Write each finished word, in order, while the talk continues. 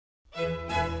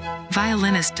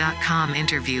Violinist.com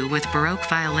interview with Baroque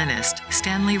violinist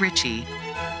Stanley Ritchie.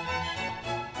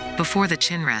 Before the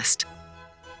Chinrest.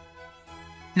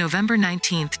 November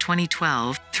 19,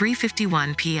 2012,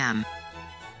 3:51 p.m.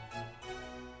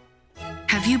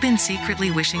 Have you been secretly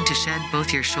wishing to shed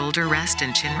both your shoulder rest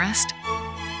and chin rest?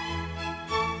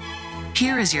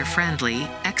 Here is your friendly,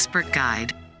 expert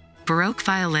guide. Baroque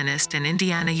violinist and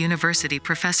Indiana University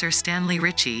professor Stanley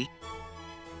Ritchie,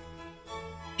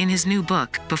 in his new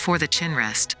book, Before the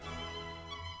Chinrest.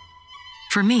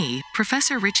 For me,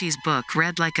 Professor Ritchie's book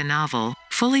read like a novel,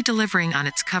 fully delivering on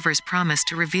its cover's promise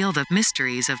to reveal the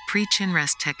mysteries of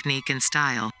pre-Chinrest technique and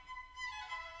style.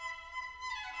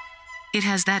 It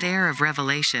has that air of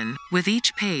revelation, with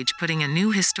each page putting a new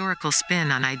historical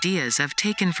spin on ideas I've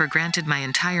taken for granted my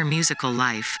entire musical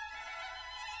life.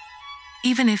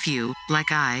 Even if you,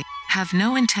 like I, have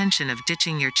no intention of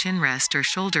ditching your chin rest or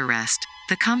shoulder rest,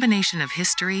 the combination of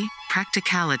history,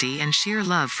 practicality and sheer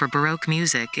love for Baroque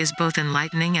music is both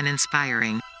enlightening and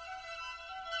inspiring.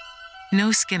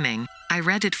 No skimming, I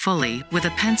read it fully, with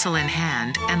a pencil in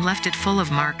hand, and left it full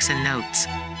of marks and notes.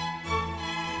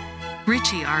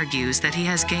 Ritchie argues that he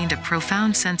has gained a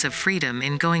profound sense of freedom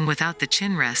in going without the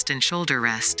chin rest and shoulder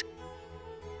rest.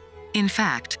 In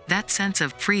fact, that sense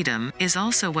of freedom is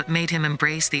also what made him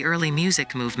embrace the early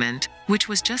music movement, which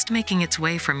was just making its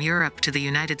way from Europe to the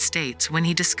United States when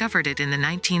he discovered it in the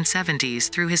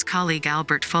 1970s through his colleague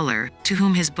Albert Fuller, to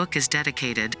whom his book is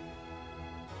dedicated.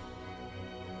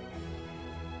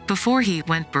 Before he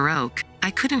went Baroque,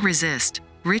 I couldn't resist.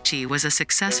 Ritchie was a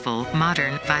successful,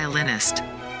 modern violinist.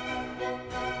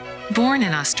 Born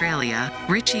in Australia,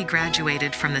 Ritchie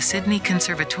graduated from the Sydney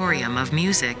Conservatorium of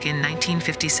Music in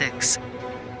 1956.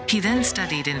 He then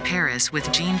studied in Paris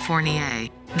with Jean Fournier,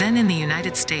 then in the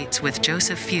United States with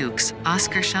Joseph Fuchs,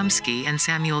 Oskar Shumsky and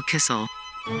Samuel Kissel.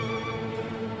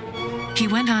 He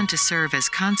went on to serve as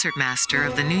concertmaster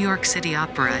of the New York City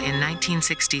Opera in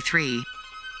 1963,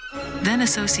 then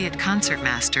associate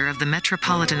concertmaster of the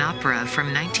Metropolitan Opera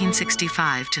from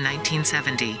 1965 to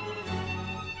 1970.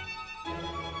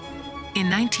 In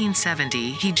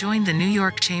 1970 he joined the New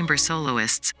York Chamber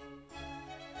Soloists.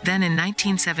 Then in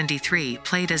 1973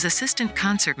 played as assistant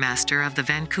concertmaster of the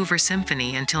Vancouver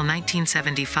Symphony until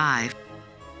 1975,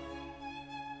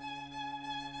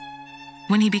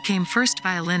 when he became first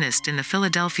violinist in the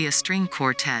Philadelphia String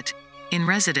Quartet, in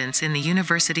residence in the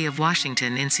University of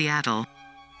Washington in Seattle.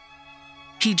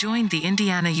 He joined the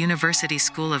Indiana University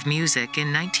School of Music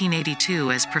in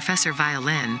 1982 as professor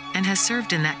violin, and has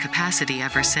served in that capacity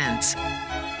ever since.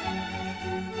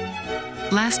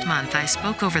 Last month I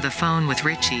spoke over the phone with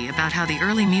Ritchie about how the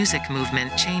early music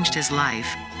movement changed his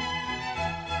life,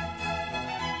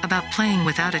 about playing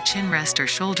without a chin rest or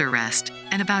shoulder rest,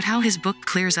 and about how his book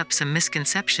clears up some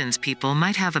misconceptions people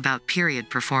might have about period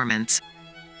performance.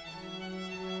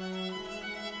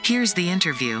 Here's the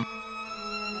interview.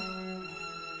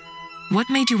 What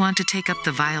made you want to take up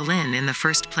the violin in the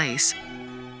first place?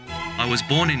 I was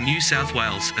born in New South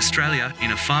Wales, Australia,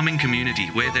 in a farming community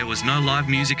where there was no live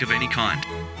music of any kind.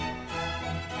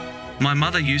 My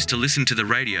mother used to listen to the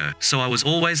radio, so I was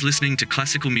always listening to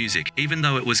classical music, even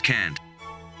though it was canned.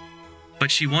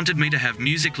 But she wanted me to have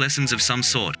music lessons of some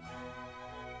sort.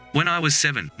 When I was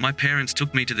 7, my parents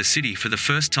took me to the city for the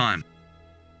first time.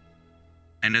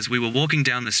 And as we were walking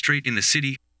down the street in the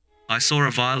city, I saw a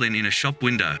violin in a shop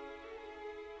window.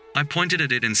 I pointed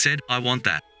at it and said, "I want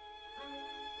that."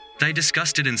 They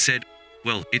discussed it and said,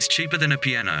 "Well, it's cheaper than a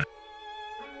piano."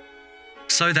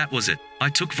 So that was it. I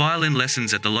took violin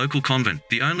lessons at the local convent,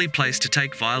 the only place to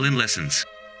take violin lessons.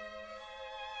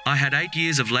 I had 8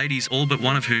 years of ladies, all but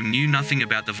one of whom knew nothing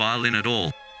about the violin at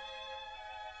all.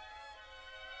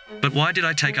 But why did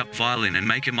I take up violin and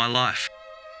make it my life?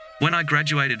 When I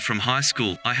graduated from high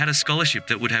school, I had a scholarship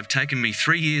that would have taken me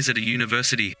 3 years at a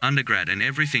university, undergrad and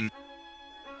everything.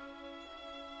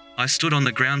 I stood on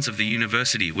the grounds of the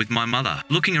university with my mother,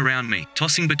 looking around me,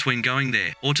 tossing between going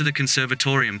there or to the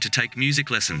conservatorium to take music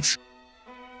lessons.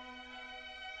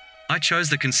 I chose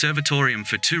the conservatorium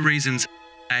for 2 reasons.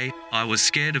 A, I was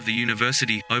scared of the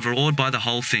university, overawed by the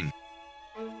whole thing.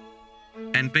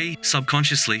 And B,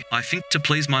 subconsciously, I think, to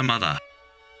please my mother.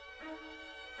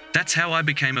 That's how I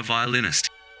became a violinist.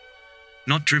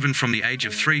 Not driven from the age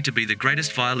of 3 to be the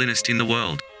greatest violinist in the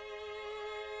world.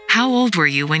 How old were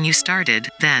you when you started,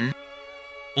 then?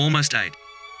 Almost 8.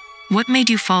 What made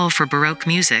you fall for Baroque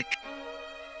music?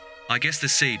 I guess the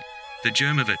seed, the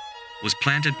germ of it, was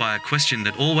planted by a question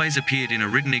that always appeared in a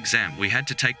written exam we had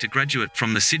to take to graduate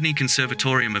from the Sydney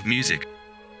Conservatorium of Music.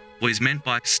 What is meant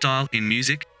by style in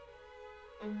music?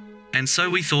 And so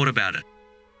we thought about it.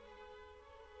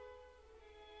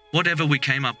 Whatever we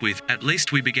came up with, at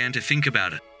least we began to think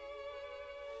about it.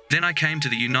 Then I came to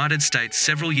the United States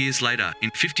several years later,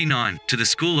 in '59, to the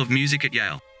School of Music at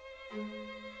Yale.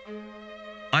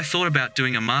 I thought about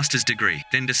doing a master's degree,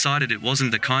 then decided it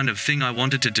wasn't the kind of thing I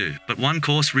wanted to do, but one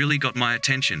course really got my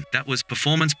attention. That was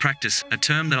performance practice, a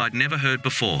term that I'd never heard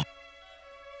before.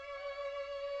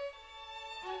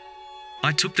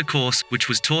 I took the course, which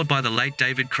was taught by the late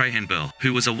David Krahenberg,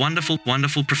 who was a wonderful,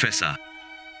 wonderful professor.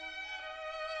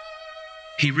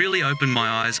 He really opened my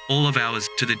eyes, all of ours,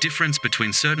 to the difference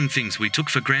between certain things we took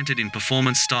for granted in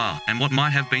performance style, and what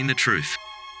might have been the truth.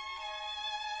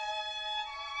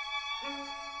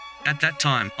 At that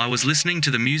time, I was listening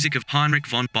to the music of Heinrich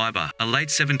von Bieber, a late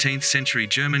 17th century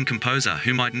German composer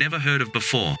whom I'd never heard of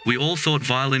before. We all thought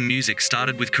violin music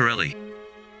started with Corelli.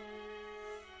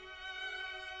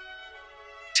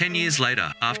 10 years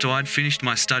later, after I'd finished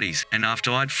my studies, and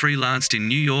after I'd freelanced in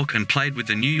New York and played with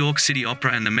the New York City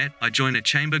Opera and the Met, I joined a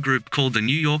chamber group called the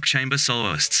New York Chamber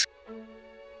Soloists.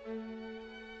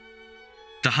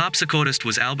 The harpsichordist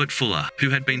was Albert Fuller, who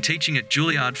had been teaching at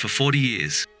Juilliard for 40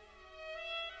 years.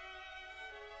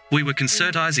 We were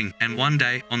concertizing, and one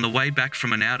day, on the way back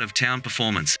from an out-of-town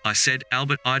performance, I said,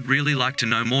 "Albert, I'd really like to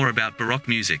know more about Baroque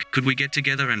music. Could we get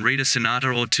together and read a sonata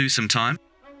or two sometime?"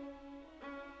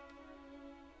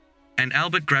 And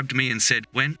Albert grabbed me and said,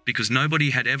 "When?" because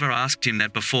nobody had ever asked him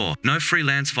that before. No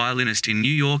freelance violinist in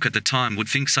New York at the time would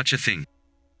think such a thing.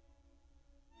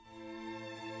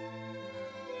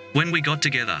 When we got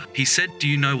together, he said, "Do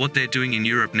you know what they're doing in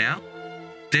Europe now?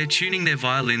 They're tuning their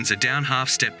violins a down half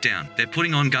step down, they're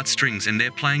putting on gut strings and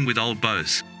they're playing with old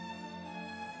bows."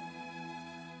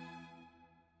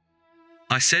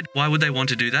 I said, "Why would they want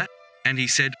to do that?" And he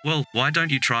said, "Well, why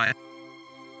don't you try it?"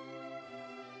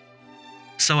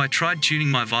 So I tried tuning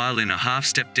my violin a half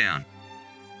step down.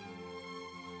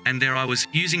 And there I was,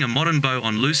 using a modern bow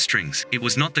on loose strings. It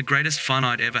was not the greatest fun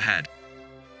I'd ever had.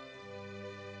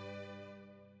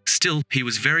 Still, he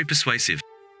was very persuasive.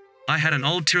 I had an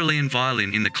old Tyrolean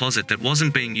violin in the closet that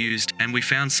wasn't being used, and we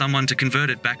found someone to convert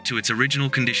it back to its original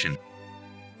condition.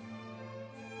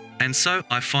 And so,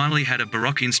 I finally had a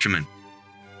Baroque instrument.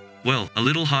 Well, a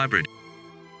little hybrid.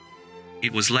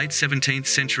 It was late 17th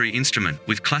century instrument,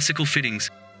 with classical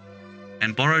fittings,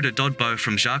 and borrowed a Dodd bow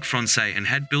from Jacques Francais and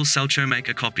had Bill Salcho make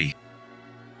a copy.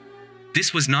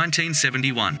 This was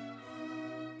 1971.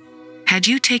 Had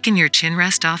you taken your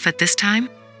Chinrest off at this time?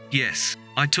 Yes,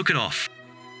 I took it off.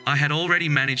 I had already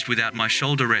managed without my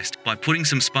shoulder rest, by putting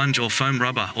some sponge or foam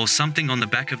rubber or something on the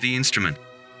back of the instrument.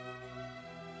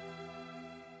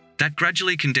 That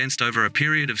gradually condensed over a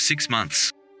period of 6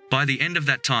 months. By the end of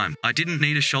that time, I didn't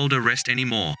need a shoulder rest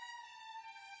anymore.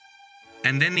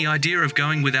 And then the idea of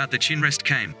going without the Chinrest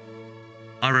came.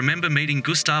 I remember meeting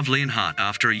Gustav Leonhardt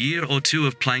after a year or two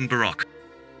of playing Baroque.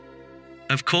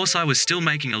 Of course I was still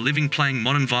making a living playing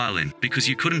modern violin, because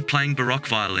you couldn't playing Baroque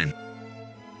violin.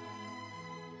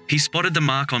 He spotted the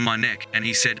mark on my neck, and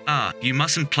he said, "Ah, you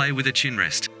mustn't play with a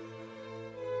Chinrest."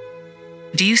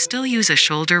 Do you still use a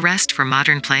shoulder rest for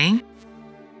modern playing?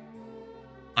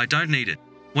 I don't need it.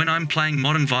 When I'm playing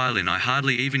modern violin, I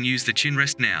hardly even use the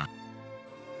Chinrest now.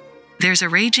 There's a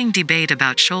raging debate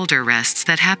about shoulder rests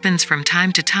that happens from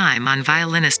time to time on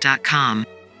violinist.com.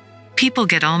 People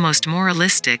get almost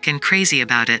moralistic and crazy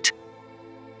about it.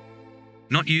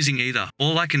 Not using either.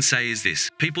 All I can say is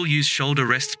this: people use shoulder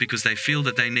rests because they feel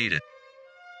that they need it.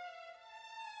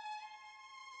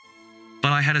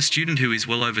 But I had a student who is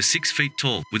well over 6 feet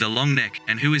tall, with a long neck,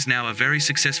 and who is now a very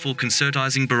successful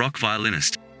concertizing Baroque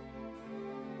violinist.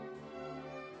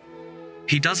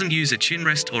 He doesn't use a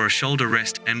Chinrest or a shoulder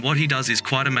rest, and what he does is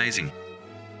quite amazing.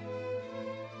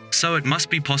 So it must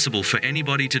be possible for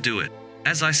anybody to do it.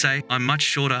 As I say, I'm much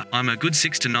shorter. I'm a good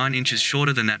 6 to 9 inches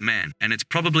shorter than that man, and it's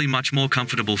probably much more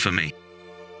comfortable for me.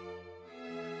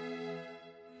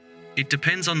 It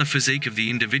depends on the physique of the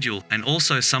individual, and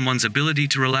also someone's ability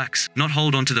to relax, not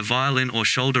hold onto the violin or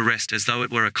shoulder rest as though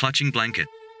it were a clutching blanket.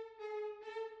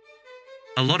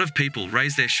 A lot of people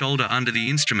raise their shoulder under the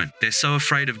instrument. They're so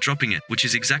afraid of dropping it, which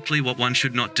is exactly what one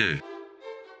should not do.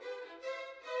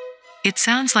 It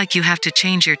sounds like you have to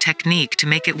change your technique to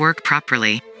make it work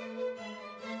properly.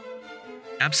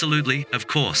 Absolutely, of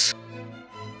course.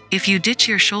 If you ditch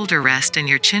your shoulder rest and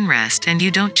your chin rest and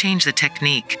you don't change the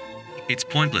technique, it's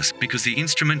pointless, because the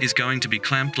instrument is going to be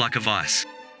clamped like a vice.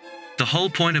 The whole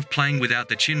point of playing without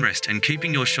the chin rest and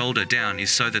keeping your shoulder down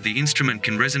is so that the instrument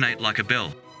can resonate like a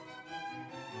bell.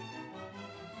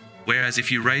 Whereas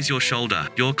if you raise your shoulder,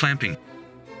 you're clamping.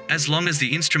 As long as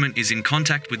the instrument is in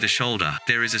contact with the shoulder,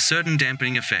 there is a certain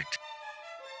dampening effect.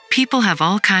 People have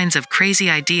all kinds of crazy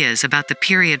ideas about the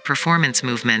period performance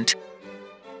movement.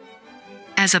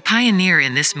 As a pioneer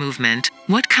in this movement,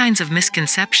 what kinds of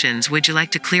misconceptions would you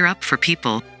like to clear up for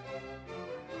people?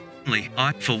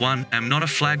 I, for one, am not a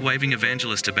flag-waving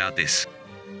evangelist about this.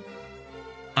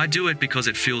 I do it because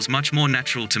it feels much more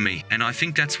natural to me, and I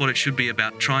think that's what it should be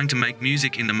about, trying to make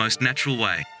music in the most natural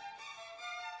way.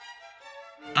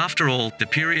 After all, the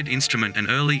period instrument and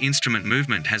early instrument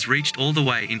movement has reached all the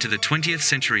way into the 20th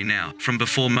century now, from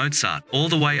before Mozart, all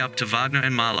the way up to Wagner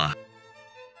and Mahler.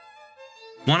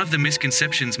 One of the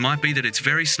misconceptions might be that it's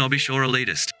very snobbish or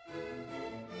elitist.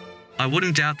 I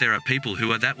wouldn't doubt there are people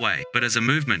who are that way, but as a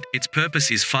movement, its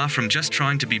purpose is far from just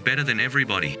trying to be better than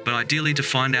everybody, but ideally to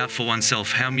find out for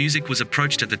oneself how music was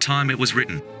approached at the time it was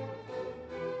written.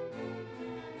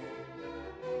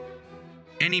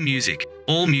 Any music,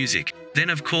 all music.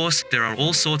 Then of course, there are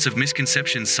all sorts of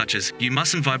misconceptions such as, you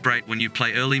mustn't vibrate when you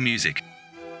play early music.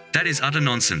 That is utter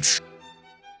nonsense.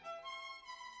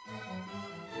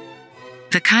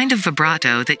 The kind of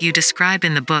vibrato that you describe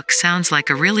in the book sounds like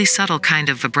a really subtle kind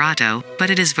of vibrato, but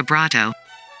it is vibrato.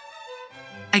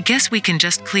 I guess we can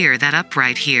just clear that up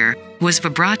right here. Was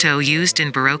vibrato used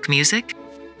in Baroque music?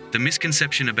 The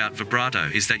misconception about vibrato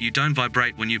is that you don't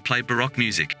vibrate when you play Baroque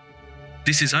music.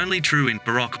 This is only true in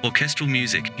Baroque orchestral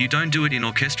music. You don't do it in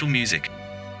orchestral music.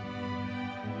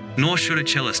 Nor should a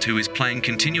cellist who is playing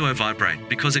continuo vibrate,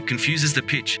 because it confuses the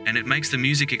pitch and it makes the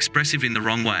music expressive in the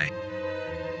wrong way.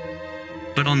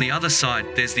 But on the other side,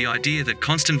 there's the idea that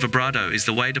constant vibrato is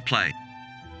the way to play.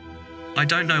 I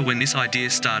don't know when this idea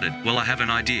started. Well, I have an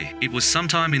idea. It was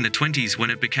sometime in the 20s when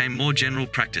it became more general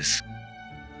practice.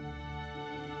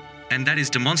 And that is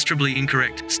demonstrably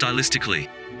incorrect, stylistically.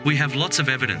 We have lots of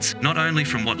evidence, not only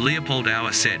from what Leopold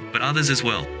Auer said, but others as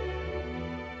well.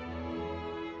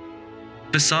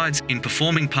 Besides, in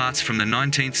performing parts from the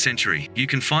 19th century, you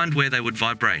can find where they would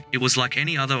vibrate. It was like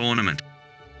any other ornament.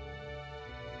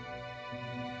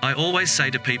 I always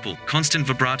say to people, constant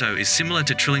vibrato is similar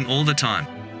to trilling all the time.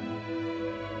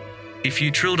 If you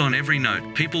trilled on every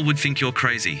note, people would think you're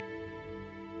crazy.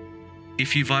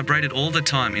 If you vibrated all the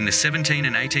time in the 1700s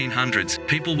and 1800s,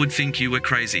 people would think you were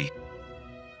crazy.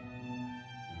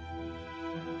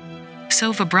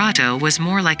 So vibrato was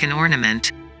more like an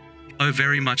ornament. Oh,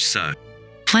 very much so.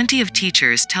 Plenty of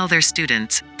teachers tell their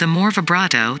students, the more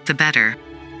vibrato, the better.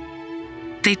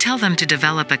 They tell them to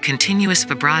develop a continuous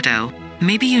vibrato.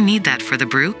 Maybe you need that for the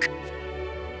Baroque?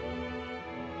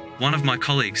 One of my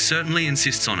colleagues certainly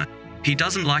insists on it. He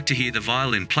doesn't like to hear the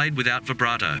violin played without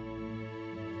vibrato.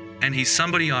 And he's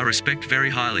somebody I respect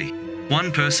very highly.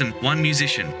 One person, one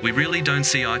musician, we really don't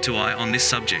see eye to eye on this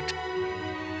subject.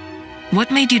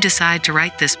 What made you decide to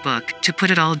write this book, to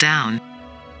put it all down?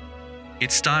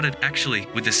 It started, actually,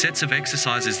 with the sets of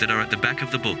exercises that are at the back of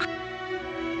the book.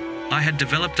 I had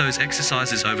developed those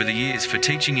exercises over the years for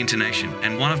teaching intonation,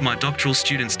 and one of my doctoral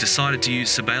students decided to use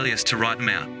Sibelius to write them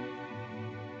out.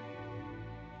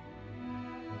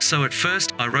 So at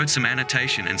first, I wrote some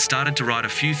annotation and started to write a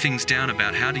few things down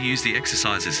about how to use the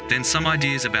exercises, then some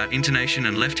ideas about intonation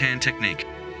and left-hand technique.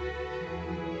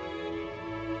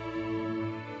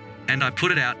 And I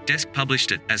put it out, Desk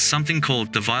published it, as something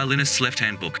called The Violinist's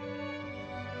Left-Hand Book.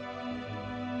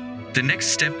 The next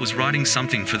step was writing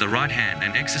something for the right hand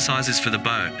and exercises for the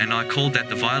bow, and I called that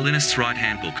The Violinist's Right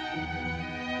Hand Book.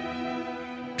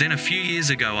 Then a few years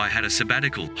ago I had a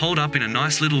sabbatical, holed up in a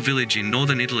nice little village in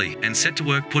northern Italy, and set to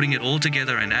work putting it all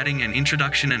together and adding an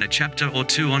introduction and a chapter or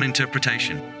two on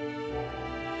interpretation.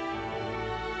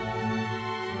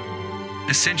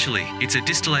 Essentially, it's a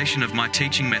distillation of my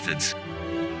teaching methods.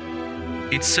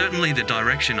 It's certainly the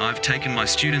direction I've taken my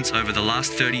students over the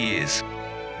last 30 years.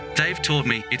 They've taught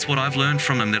me, it's what I've learned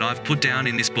from them that I've put down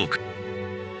in this book.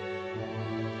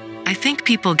 I think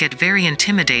people get very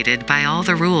intimidated by all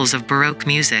the rules of Baroque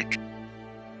music.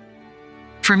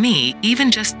 For me,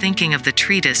 even just thinking of the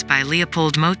treatise by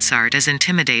Leopold Mozart is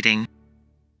intimidating.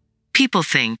 People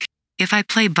think, if I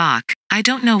play Bach, I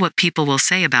don't know what people will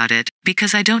say about it,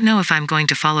 because I don't know if I'm going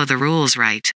to follow the rules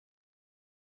right.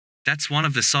 That's one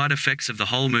of the side effects of the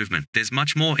whole movement. There's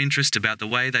much more interest about the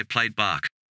way they played Bach.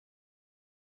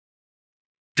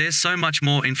 There's so much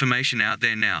more information out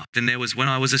there now than there was when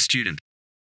I was a student.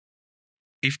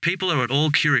 If people are at all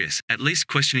curious, at least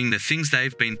questioning the things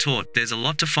they've been taught, there's a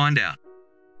lot to find out.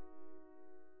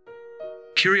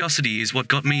 Curiosity is what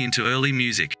got me into early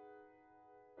music.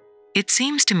 It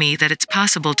seems to me that it's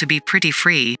possible to be pretty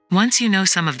free, once you know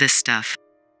some of this stuff.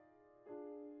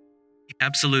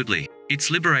 Absolutely.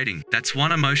 It's liberating. That's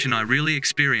one emotion I really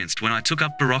experienced when I took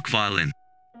up Baroque violin.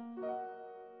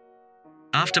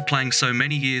 After playing so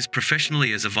many years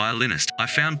professionally as a violinist, I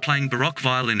found playing Baroque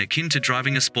violin akin to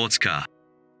driving a sports car.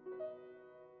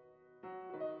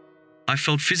 I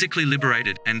felt physically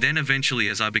liberated, and then eventually,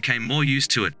 as I became more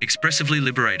used to it, expressively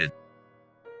liberated.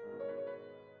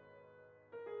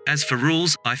 As for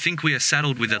rules, I think we are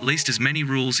saddled with at least as many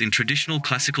rules in traditional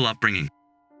classical upbringing.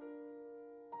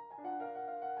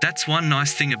 That's one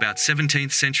nice thing about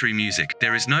 17th century music,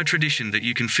 there is no tradition that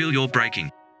you can feel you're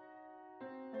breaking.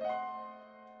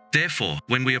 Therefore,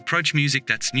 when we approach music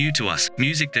that's new to us,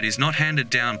 music that is not handed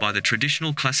down by the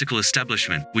traditional classical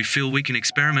establishment, we feel we can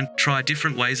experiment, try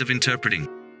different ways of interpreting.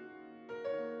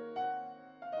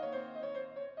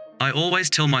 I always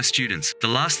tell my students, the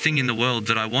last thing in the world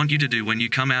that I want you to do when you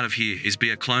come out of here is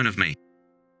be a clone of me.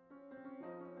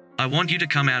 I want you to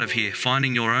come out of here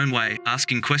finding your own way,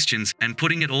 asking questions, and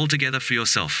putting it all together for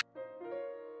yourself.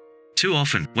 Too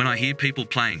often, when I hear people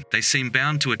playing, they seem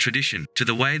bound to a tradition, to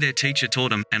the way their teacher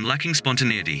taught them, and lacking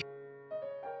spontaneity.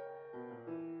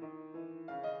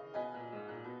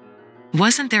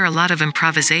 Wasn't there a lot of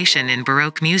improvisation in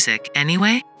Baroque music,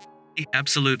 anyway?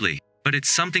 Absolutely. But it's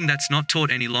something that's not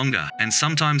taught any longer, and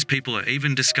sometimes people are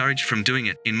even discouraged from doing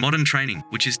it in modern training,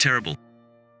 which is terrible.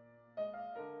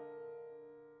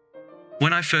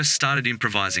 When I first started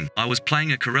improvising, I was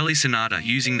playing a Corelli sonata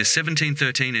using the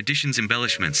 1713 edition's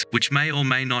embellishments, which may or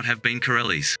may not have been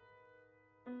Corelli's.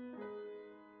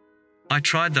 I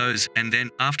tried those, and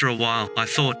then, after a while, I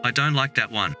thought, I don't like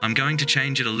that one, I'm going to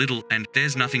change it a little, and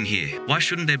there's nothing here. Why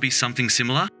shouldn't there be something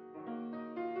similar?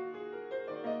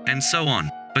 And so on.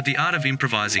 But the art of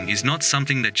improvising is not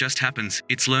something that just happens,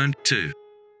 it's learned, too.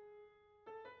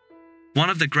 One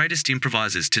of the greatest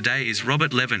improvisers today is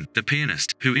Robert Levin, the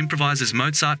pianist, who improvises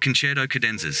Mozart concerto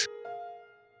cadenzas.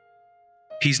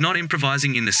 He's not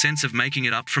improvising in the sense of making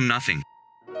it up from nothing.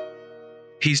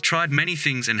 He's tried many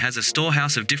things and has a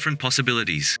storehouse of different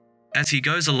possibilities. As he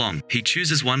goes along, he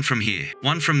chooses one from here,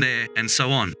 one from there, and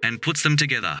so on, and puts them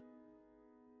together.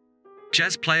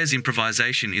 Jazz players'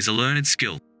 improvisation is a learned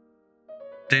skill.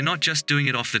 They're not just doing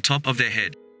it off the top of their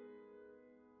head.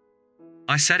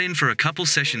 I sat in for a couple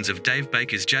sessions of Dave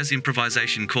Baker's jazz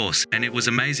improvisation course, and it was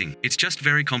amazing. It's just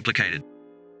very complicated.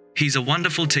 He's a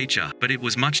wonderful teacher, but it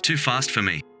was much too fast for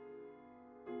me.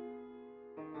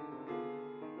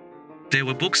 There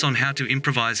were books on how to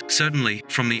improvise, certainly,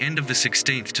 from the end of the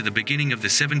 16th to the beginning of the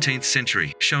 17th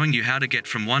century, showing you how to get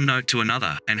from one note to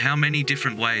another, and how many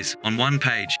different ways, on one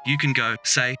page, you can go,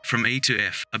 say, from E to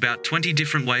F, about 20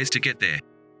 different ways to get there.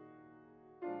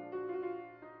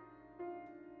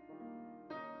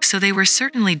 So they were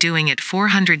certainly doing it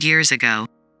 400 years ago.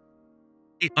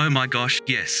 Oh my gosh,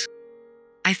 yes.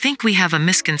 I think we have a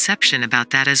misconception about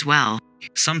that as well.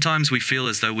 Sometimes we feel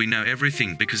as though we know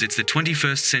everything because it's the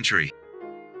 21st century.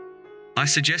 I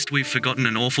suggest we've forgotten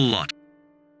an awful lot.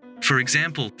 For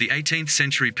example, the 18th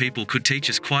century people could teach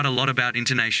us quite a lot about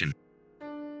intonation.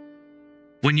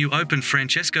 When you open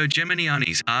Francesco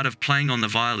Geminiani's Art of Playing on the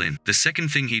Violin, the second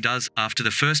thing he does, after the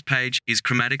first page, is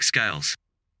chromatic scales.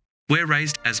 We're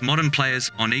raised, as modern players,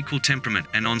 on equal temperament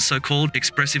and on so-called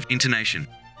expressive intonation.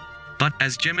 But,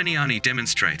 as Geminiani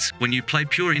demonstrates, when you play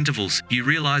pure intervals, you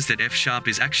realize that F sharp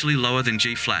is actually lower than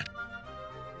G flat.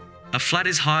 A flat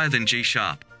is higher than G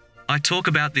sharp. I talk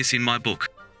about this in my book.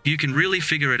 You can really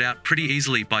figure it out pretty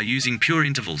easily by using pure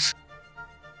intervals.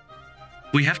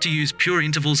 We have to use pure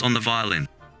intervals on the violin.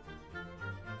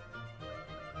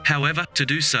 However, to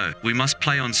do so, we must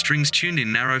play on strings tuned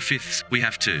in narrow fifths. We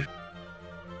have to.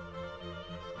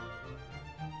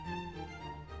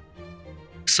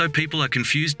 So people are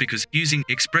confused because, using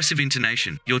expressive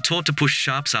intonation, you're taught to push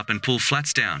sharps up and pull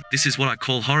flats down. This is what I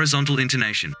call horizontal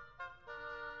intonation.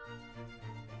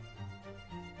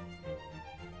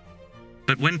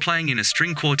 But when playing in a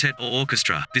string quartet or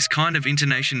orchestra, this kind of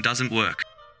intonation doesn't work.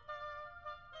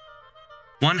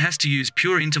 One has to use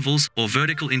pure intervals, or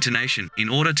vertical intonation, in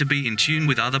order to be in tune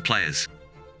with other players.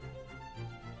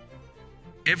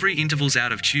 Every interval's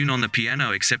out of tune on the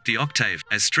piano except the octave.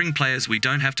 As string players we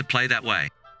don't have to play that way.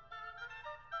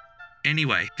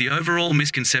 Anyway, the overall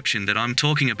misconception that I'm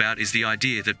talking about is the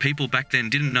idea that people back then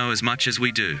didn't know as much as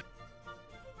we do.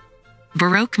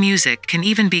 Baroque music can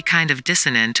even be kind of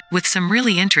dissonant, with some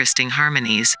really interesting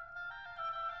harmonies.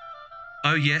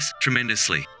 Oh yes,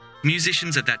 tremendously.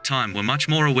 Musicians at that time were much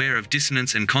more aware of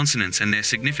dissonance and consonance and their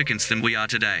significance than we are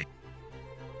today.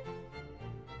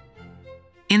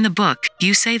 In the book,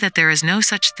 you say that there is no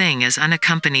such thing as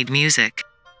unaccompanied music.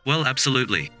 Well,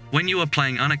 absolutely. When you are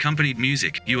playing unaccompanied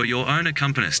music, you are your own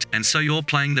accompanist, and so you're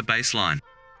playing the bass line.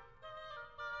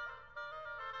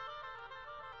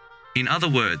 In other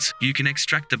words, you can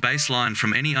extract the bass line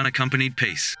from any unaccompanied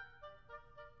piece.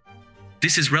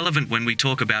 This is relevant when we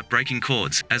talk about breaking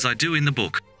chords, as I do in the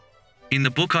book. In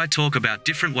the book I talk about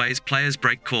different ways players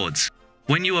break chords.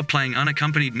 When you are playing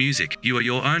unaccompanied music, you are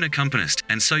your own accompanist,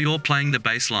 and so you're playing the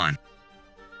bass line.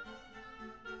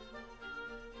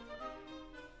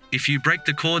 If you break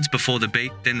the chords before the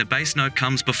beat, then the bass note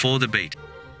comes before the beat.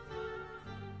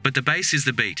 But the bass is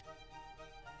the beat.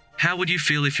 How would you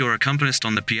feel if your accompanist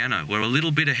on the piano were a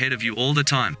little bit ahead of you all the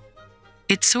time?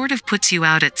 It sort of puts you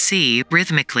out at sea,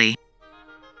 rhythmically.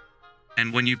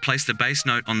 And when you place the bass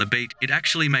note on the beat, it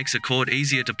actually makes a chord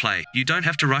easier to play. You don't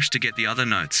have to rush to get the other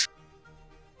notes.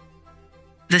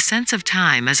 The sense of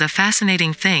time is a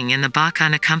fascinating thing in the Bach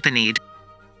unaccompanied.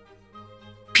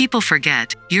 People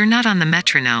forget, you're not on the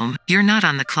metronome, you're not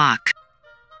on the clock.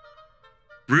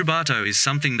 Rubato is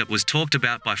something that was talked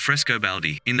about by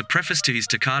Frescobaldi in the preface to his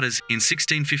Toccatas in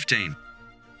 1615.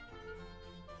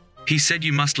 He said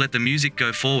you must let the music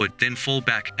go forward, then fall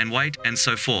back, and wait, and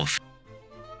so forth.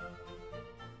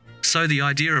 So the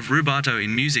idea of rubato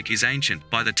in music is ancient.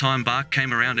 By the time Bach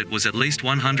came around, it was at least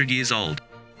 100 years old.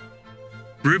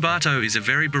 Rubato is a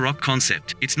very Baroque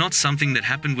concept. It's not something that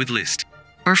happened with Liszt.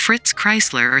 Or Fritz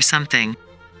Kreisler or something.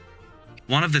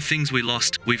 One of the things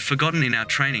we've forgotten in our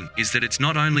training, is that it's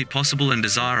not only possible and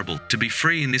desirable to be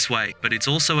free in this way, but it's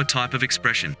also a type of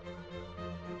expression.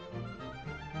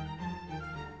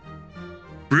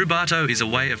 Rubato is a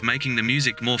way of making the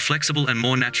music more flexible and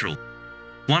more natural.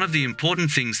 One of the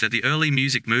important things that the early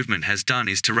music movement has done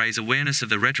is to raise awareness of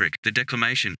the rhetoric, the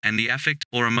declamation, and the affect,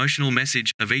 or emotional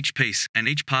message, of each piece, and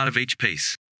each part of each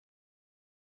piece.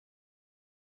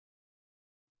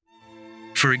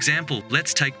 For example,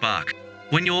 let's take Bach.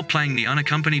 When you're playing the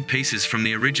unaccompanied pieces from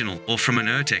the original, or from an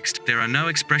urtext, there are no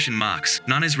expression marks,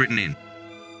 none is written in.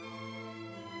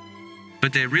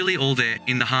 But they're really all there,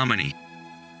 in the harmony.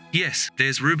 Yes,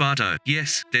 there's rubato,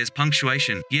 yes, there's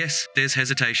punctuation, yes, there's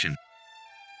hesitation.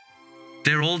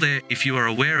 They're all there, if you are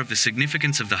aware of the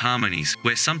significance of the harmonies,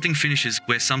 where something finishes,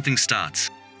 where something starts.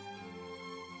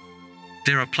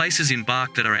 There are places in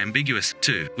Bach that are ambiguous,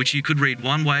 too, which you could read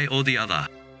one way or the other.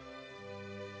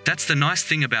 That's the nice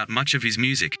thing about much of his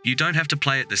music, you don't have to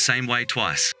play it the same way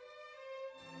twice.